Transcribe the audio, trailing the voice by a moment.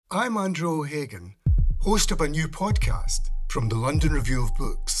I'm Andrew O'Hagan, host of a new podcast from the London Review of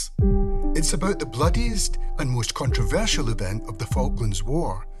Books. It's about the bloodiest and most controversial event of the Falklands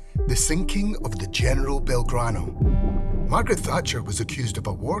War, the sinking of the General Belgrano. Margaret Thatcher was accused of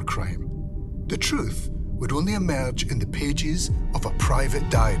a war crime. The truth would only emerge in the pages of a private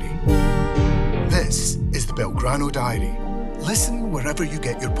diary. This is the Belgrano Diary. Listen wherever you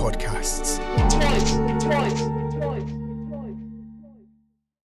get your podcasts. Twice.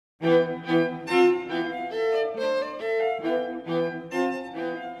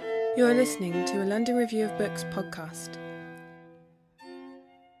 You are listening to a London Review of Books podcast.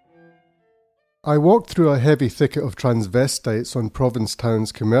 I walked through a heavy thicket of transvestites on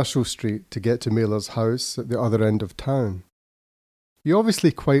Provincetown's Commercial Street to get to Mailer's house at the other end of town. He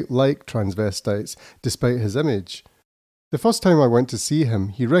obviously quite liked transvestites, despite his image. The first time I went to see him,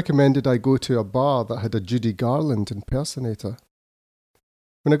 he recommended I go to a bar that had a Judy Garland impersonator.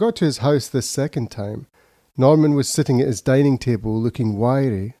 When I got to his house this second time, Norman was sitting at his dining table looking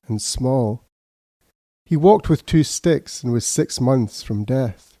wiry and small. He walked with 2 sticks and was 6 months from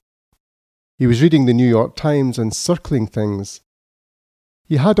death. He was reading the New York Times and circling things.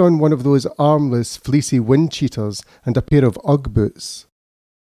 He had on one of those armless, fleecy wind cheaters and a pair of Ugg boots.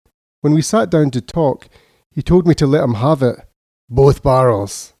 When we sat down to talk, he told me to let him have it, both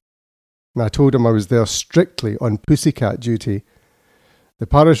barrels. And I told him I was there strictly on pussycat duty. The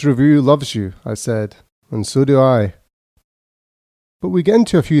Paris Review loves you, I said, and so do I. But we get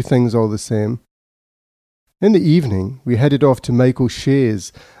into a few things all the same. In the evening, we headed off to Michael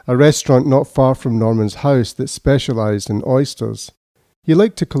Shea's, a restaurant not far from Norman's house that specialised in oysters. He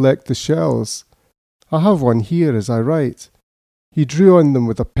liked to collect the shells. I have one here as I write. He drew on them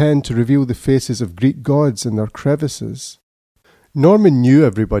with a pen to reveal the faces of Greek gods in their crevices. Norman knew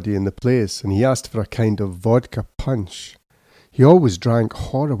everybody in the place, and he asked for a kind of vodka punch. He always drank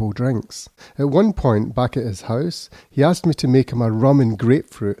horrible drinks. At one point, back at his house, he asked me to make him a rum and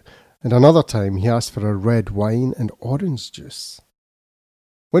grapefruit, and another time he asked for a red wine and orange juice.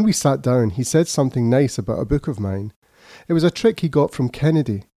 When we sat down, he said something nice about a book of mine. It was a trick he got from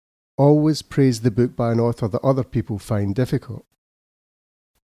Kennedy. Always praise the book by an author that other people find difficult.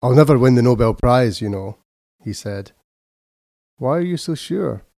 "I'll never win the Nobel Prize, you know," he said. "Why are you so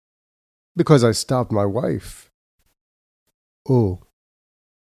sure?" "Because I stabbed my wife." "Oh."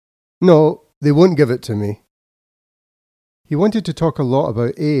 "No, they won't give it to me." He wanted to talk a lot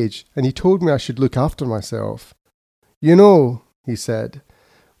about age, and he told me I should look after myself. "You know," he said,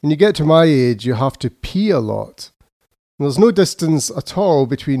 "when you get to my age, you have to pee a lot. There's no distance at all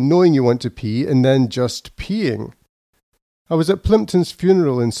between knowing you want to pee and then just peeing. I was at Plimpton's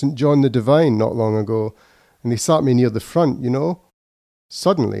funeral in St. John the Divine not long ago, and they sat me near the front, you know.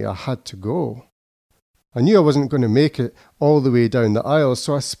 Suddenly I had to go. I knew I wasn't going to make it all the way down the aisle,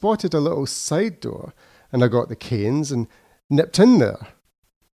 so I spotted a little side door, and I got the canes and nipped in there.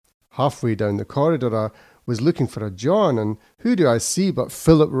 Halfway down the corridor, I was looking for a John, and who do I see but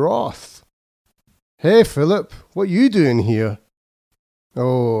Philip Roth? "Hey, Philip, what you doing here?"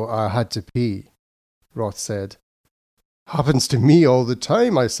 "Oh, I had to pee," Roth said. "Happens to me all the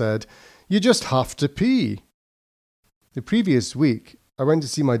time," I said. "You just have to pee." The previous week, I went to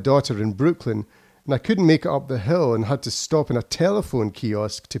see my daughter in Brooklyn, and I couldn't make it up the hill and had to stop in a telephone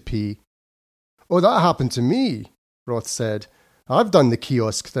kiosk to pee. "Oh, that happened to me," Roth said. "I've done the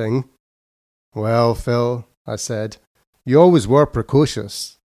kiosk thing." "Well, Phil," I said, "you always were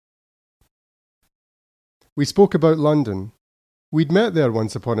precocious." We spoke about London. We'd met there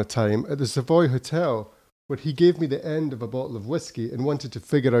once upon a time at the Savoy Hotel, where he gave me the end of a bottle of whiskey and wanted to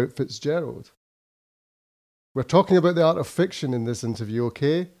figure out Fitzgerald. "We're talking about the art of fiction in this interview,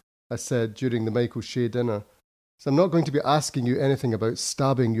 okay?" I said during the Michael Shea dinner. "So I'm not going to be asking you anything about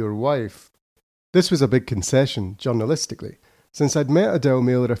stabbing your wife." This was a big concession, journalistically, since I'd met Adele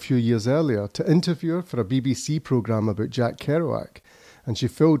Mailer a few years earlier to interview her for a BBC programme about Jack Kerouac, and she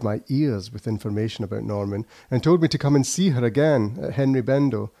filled my ears with information about Norman and told me to come and see her again at Henry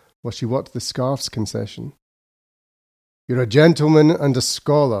Bendel while she worked the scarves concession. "You're a gentleman and a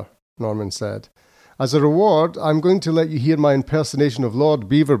scholar," Norman said. "As a reward, I'm going to let you hear my impersonation of Lord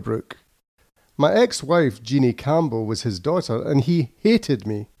Beaverbrook. My ex-wife, Jeannie Campbell, was his daughter, and he hated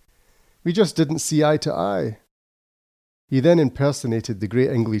me. We just didn't see eye to eye." He then impersonated the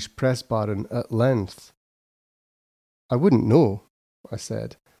great English press baron at length. "I wouldn't know," I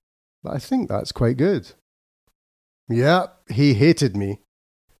said, "but I think that's quite good." "Yeah, he hated me.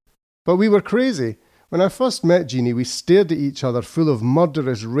 But we were crazy. When I first met Jeannie, we stared at each other full of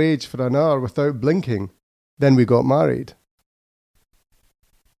murderous rage for an hour without blinking. Then we got married."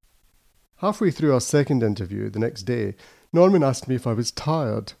 Halfway through our second interview the next day, Norman asked me if I was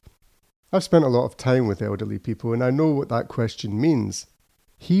tired. I've spent a lot of time with elderly people and I know what that question means.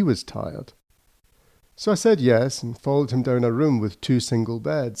 He was tired. So I said yes and followed him down a room with 2 single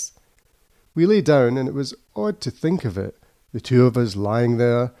beds. We lay down and it was odd to think of it, the 2 of us lying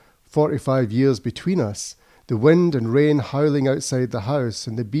there, 45 years between us, the wind and rain howling outside the house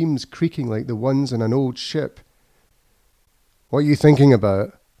and the beams creaking like the ones in an old ship. "What are you thinking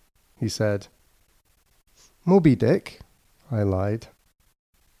about?" he said. "Moby Dick," I lied.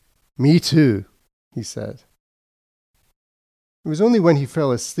 "Me too," he said. It was only when he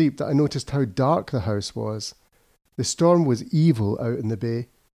fell asleep that I noticed how dark the house was. The storm was evil out in the bay.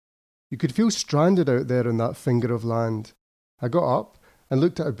 You could feel stranded out there in that finger of land. I got up and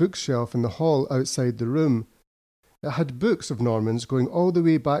looked at a bookshelf in the hall outside the room. It had books of Norman's going all the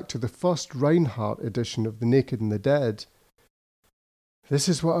way back to the first Reinhardt edition of The Naked and the Dead. This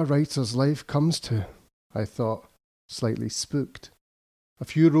is what a writer's life comes to, I thought, slightly spooked. A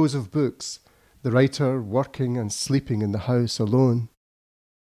few rows of books, the writer working and sleeping in the house alone.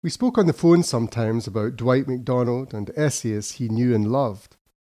 We spoke on the phone sometimes about Dwight MacDonald and essayists he knew and loved.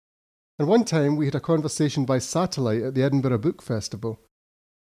 And one time we had a conversation by satellite at the Edinburgh Book Festival.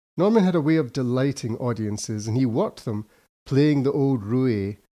 Norman had a way of delighting audiences and he worked them, playing the old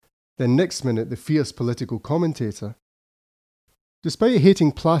roué, then next minute the fierce political commentator. Despite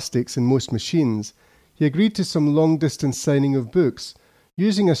hating plastics in most machines, he agreed to some long-distance signing of books,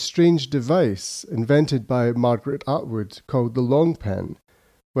 using a strange device invented by Margaret Atwood called the long pen,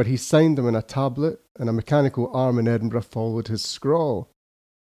 where he signed them on a tablet and a mechanical arm in Edinburgh followed his scrawl.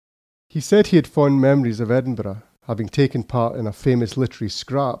 He said he had fond memories of Edinburgh, having taken part in a famous literary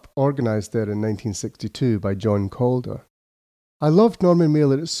scrap organised there in 1962 by John Calder. I loved Norman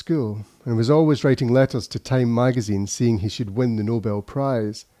Mailer at school and was always writing letters to Time magazine saying he should win the Nobel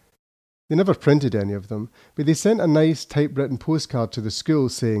Prize. They never printed any of them, but they sent a nice typewritten postcard to the school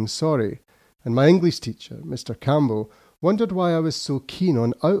saying sorry, and my English teacher, Mr. Campbell, wondered why I was so keen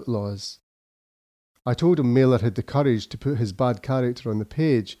on outlaws. I told him Mailer had the courage to put his bad character on the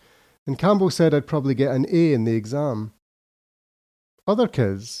page, and Campbell said I'd probably get an A in the exam. Other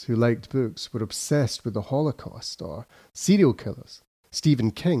kids who liked books were obsessed with the Holocaust or serial killers,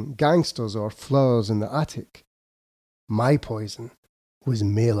 Stephen King, gangsters or flowers in the attic. My poison was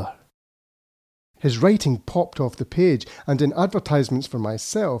Mailer. His writing popped off the page, and in advertisements for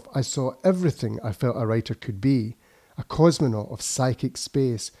myself, I saw everything I felt a writer could be, a cosmonaut of psychic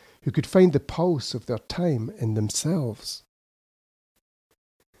space who could find the pulse of their time in themselves.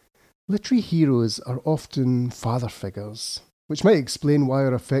 Literary heroes are often father figures, which might explain why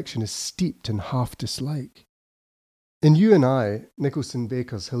our affection is steeped in half-dislike. In You and I, Nicholson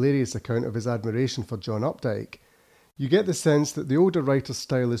Baker's hilarious account of his admiration for John Updike, you get the sense that the older writer's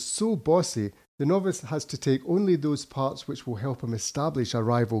style is so bossy, the novice has to take only those parts which will help him establish a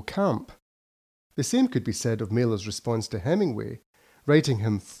rival camp. The same could be said of Mailer's response to Hemingway, writing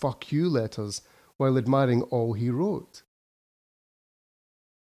him fuck you letters while admiring all he wrote.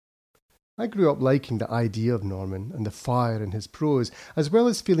 I grew up liking the idea of Norman and the fire in his prose, as well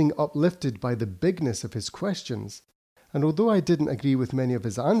as feeling uplifted by the bigness of his questions, and although I didn't agree with many of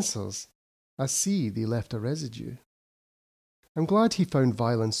his answers, I see they left a residue. I'm glad he found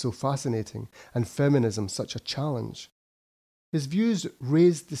violence so fascinating and feminism such a challenge. His views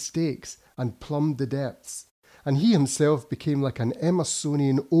raised the stakes and plumbed the depths, and he himself became like an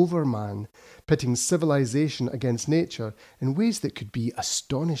Emersonian overman, pitting civilization against nature in ways that could be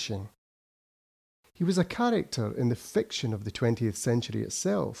astonishing. He was a character in the fiction of the 20th century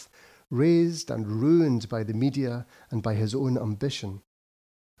itself, raised and ruined by the media and by his own ambition.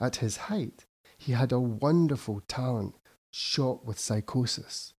 At his height, he had a wonderful talent, shot with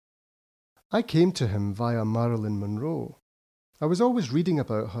psychosis. I came to him via Marilyn Monroe. I was always reading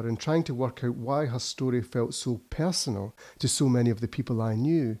about her and trying to work out why her story felt so personal to so many of the people I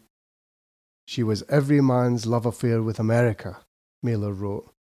knew. She was every man's love affair with America, Mailer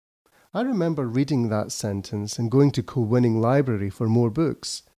wrote. I remember reading that sentence and going to Co-Winning Library for more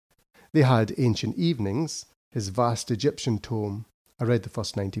books. They had Ancient Evenings, his vast Egyptian tome. I read the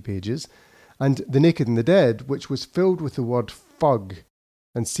first 90 pages, and The Naked and the Dead, which was filled with the word fug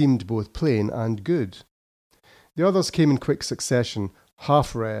and seemed both plain and good. The others came in quick succession,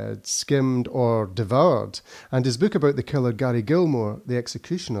 half-read, skimmed, or devoured, and his book about the killer Gary Gilmore, The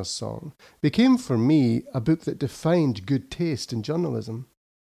Executioner's Song, became for me a book that defined good taste in journalism.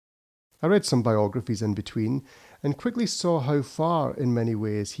 I read some biographies in between, and quickly saw how far, in many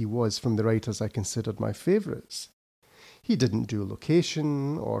ways, he was from the writers I considered my favourites. He didn't do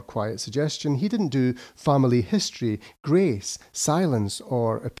location or quiet suggestion. He didn't do family history, grace, silence,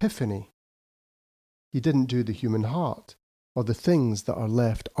 or epiphany. He didn't do the human heart, or the things that are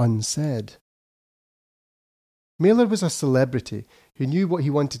left unsaid. Mailer was a celebrity who knew what he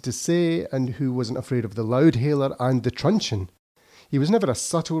wanted to say and who wasn't afraid of the loudhailer and the truncheon. He was never a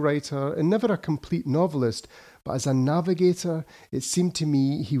subtle writer and never a complete novelist, but as a navigator, it seemed to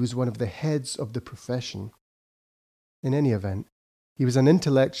me he was one of the heads of the profession. In any event, he was an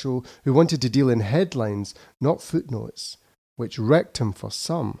intellectual who wanted to deal in headlines, not footnotes, which wrecked him for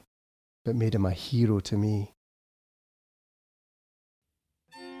some, but made him a hero to me.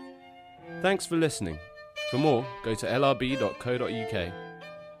 Thanks for listening. For more, go to lrb.co.uk.